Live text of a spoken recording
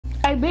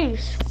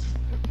Beast.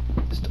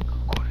 Still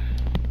recording.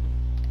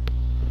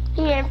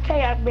 He AFK,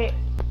 I bet.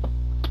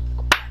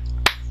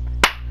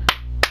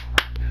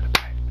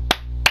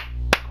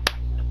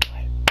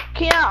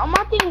 Yeah,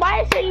 my thing,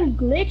 why is it you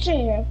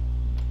glitching?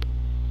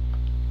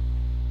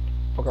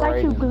 Fuck Like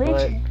right you in the butt.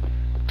 glitching.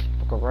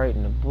 Fuck right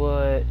in the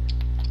butt.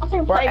 I'm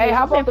finna Bro, play hey, this.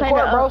 hop I'm off the finna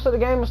court, play bro, so the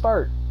game will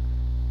start.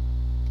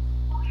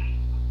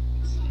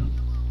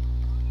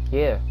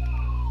 Yeah.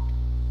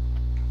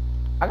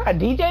 I got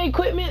DJ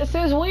equipment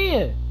since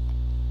when?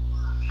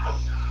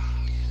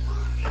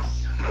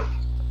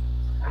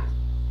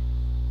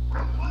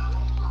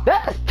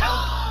 That's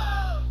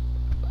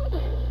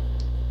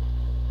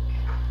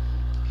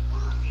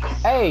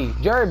Hey,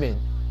 Jervin,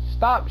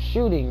 stop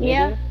shooting,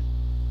 Yeah. nigga.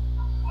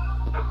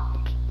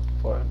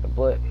 For the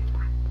butt.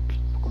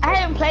 I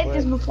haven't played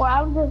this before.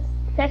 I was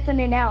just testing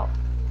it out.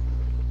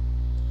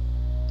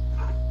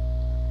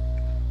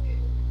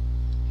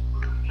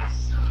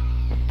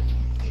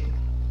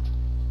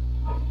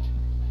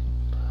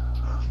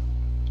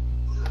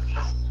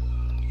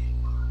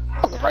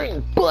 Right in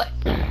the butt.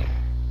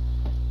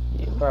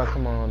 Yeah, bro,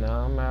 come on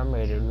now. I'm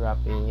ready to drop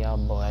in y'all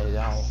boys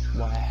off,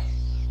 boy.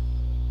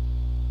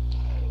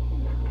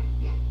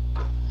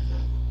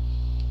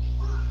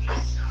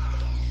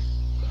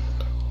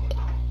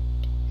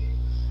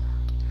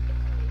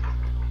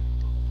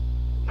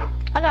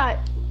 I got.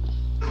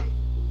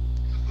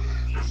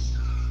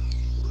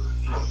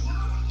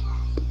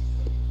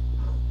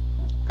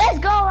 Let's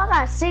go. I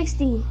got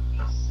 60.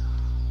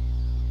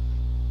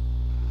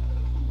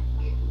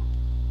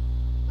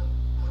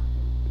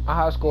 My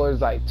high score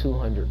is like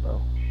 200,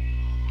 bro.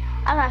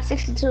 I got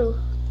 62.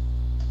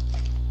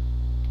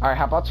 Alright,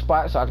 hop out the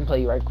spot so I can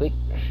play you right quick.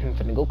 I'm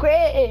finna go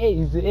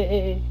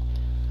crazy.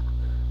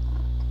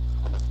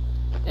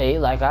 Hey,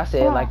 like I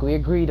said, like we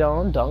agreed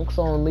on, dunks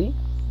only.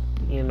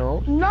 You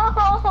know.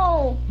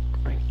 No.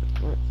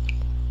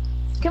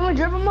 Can we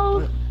dribble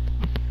move?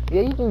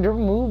 Yeah, you can dribble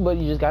move, but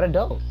you just gotta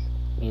dunk.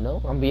 You know,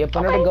 I'm gonna be up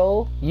under the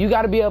goal. You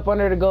gotta be up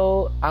under the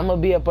goal. I'm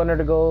gonna be up under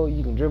the goal.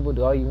 You can dribble,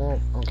 do all you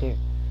want. I don't care.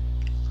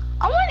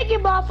 I want to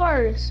get ball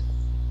first.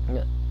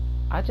 Yeah.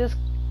 I just,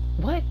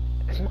 what?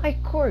 It's my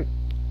court.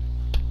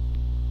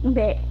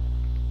 Bet.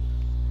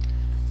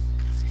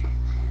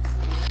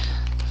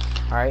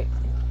 All right.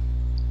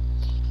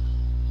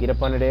 Get up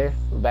under there.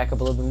 Back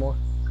up a little bit more.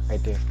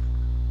 Right there.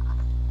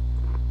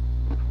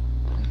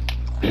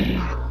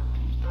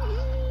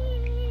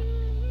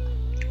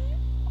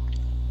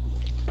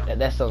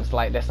 That's something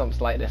slight. That's something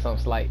slight. That's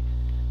something slight.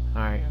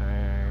 All right. All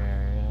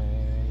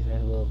right.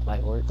 That's a little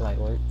light work. Light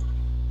work.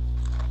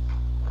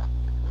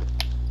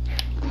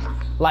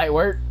 Light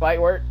work.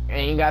 Light work.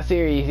 Ain't got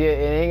serious yet.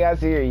 It ain't got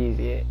serious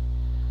yet.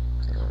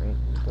 All right.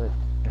 But...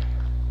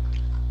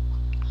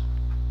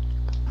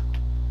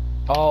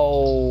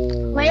 Oh.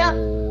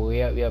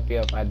 Layup.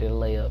 Yep. I did a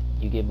layup.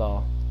 You get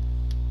ball.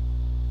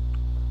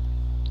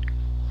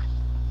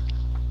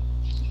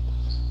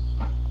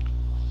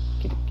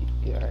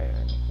 Get all right.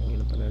 Get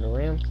up under the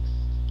rim.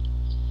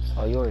 It's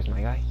all yours,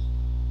 my guy.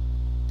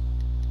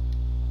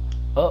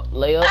 Up,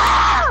 layup.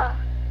 Ah!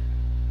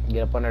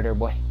 Get up under there,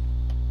 boy.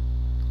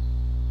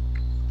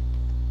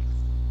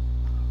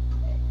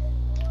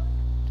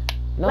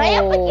 No,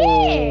 Layup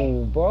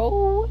again.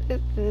 bro. What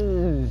is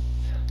this?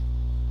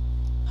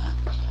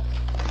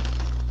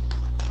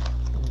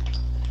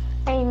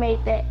 I ain't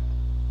made that.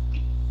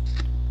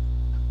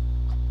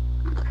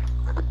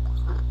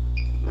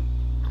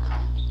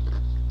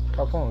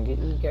 Oh, come on,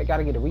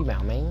 gotta get a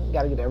rebound, man.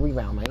 Gotta get that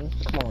rebound, man.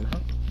 Come on, huh?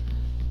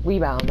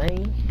 Rebound,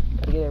 man.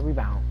 Gotta get that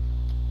rebound.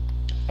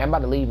 I'm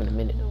about to leave in a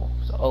minute, though.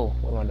 So, oh,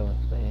 what am I doing?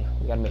 Man,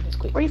 we gotta make this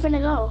quick. Where you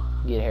finna go?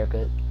 Get a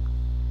haircut.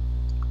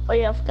 Oh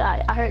yeah, I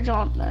forgot. I heard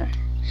John there.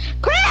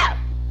 Crap!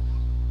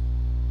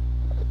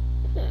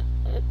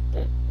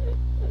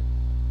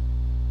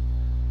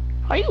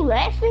 Are you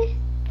laughing?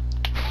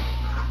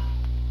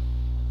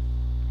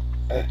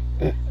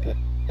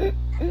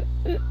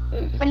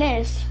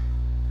 Finesse.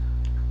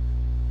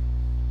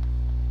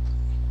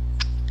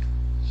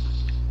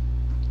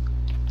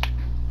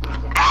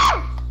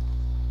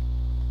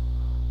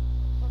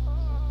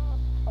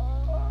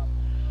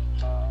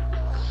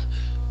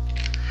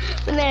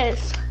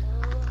 Finesse.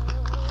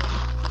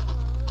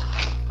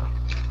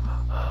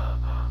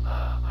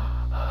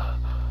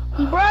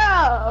 Bro.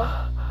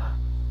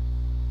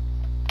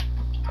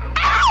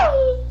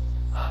 Ow!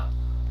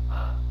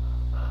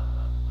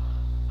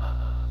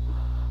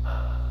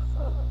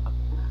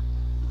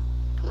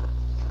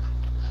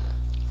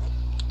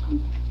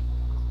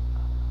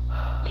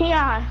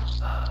 Keon.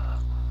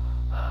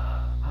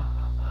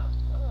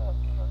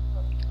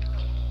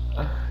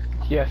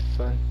 Yes,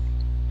 son.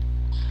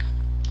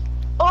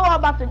 Oh, I'm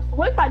about to.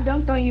 What if I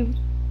dunked on you?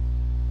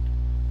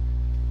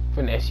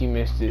 Finesse, you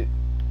missed it.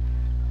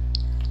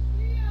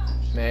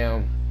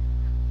 Ma'am.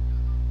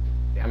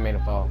 I made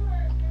a fall.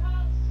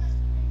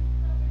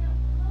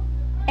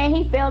 And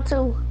he fell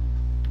too.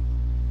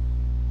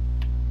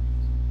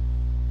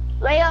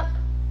 Layup.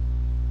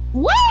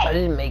 What? I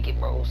didn't make it,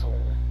 bro, so.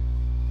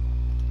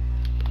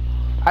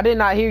 I did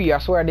not hear you. I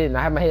swear I didn't.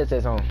 I have my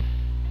headsets on.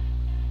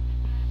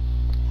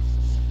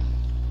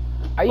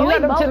 Are you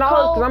got them $10?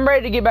 Cause I'm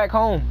ready to get back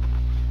home.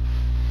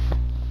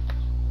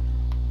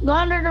 Go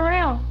under the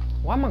rail.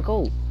 Why am I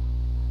cold?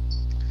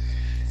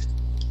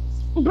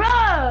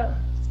 Bruh.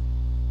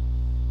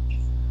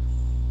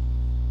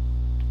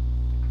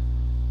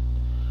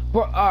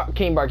 Bro,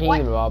 King Bar, can you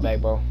give me the ball back,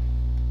 bro?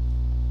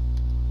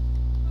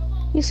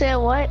 You said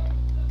what?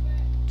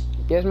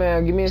 Yes,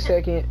 ma'am. Give me a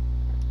second.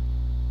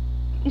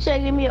 You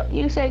said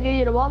give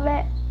you the ball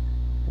back?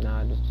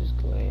 Nah, just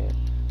go ahead.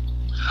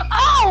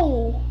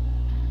 Oh!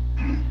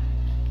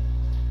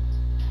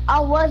 I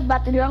was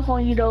about to dunk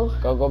on you though.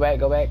 Go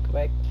back.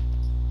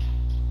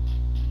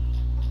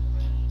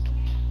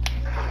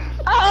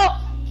 Oh!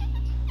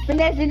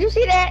 Finesse, did you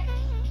see that?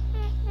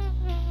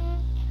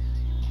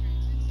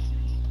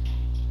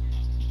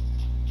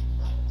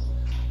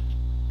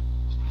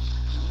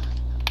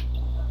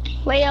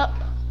 Way up.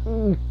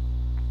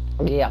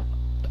 Yeah,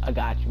 I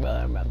got you, brother.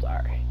 I'm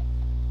sorry.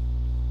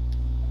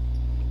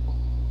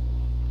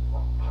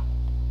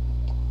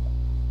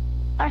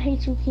 I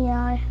hate you,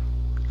 Keon.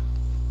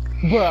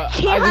 Bruh,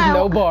 I just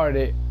no-barred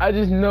it. I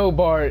just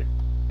no-barred,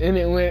 and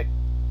it went.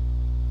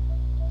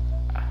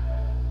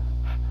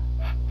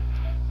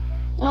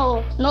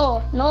 No.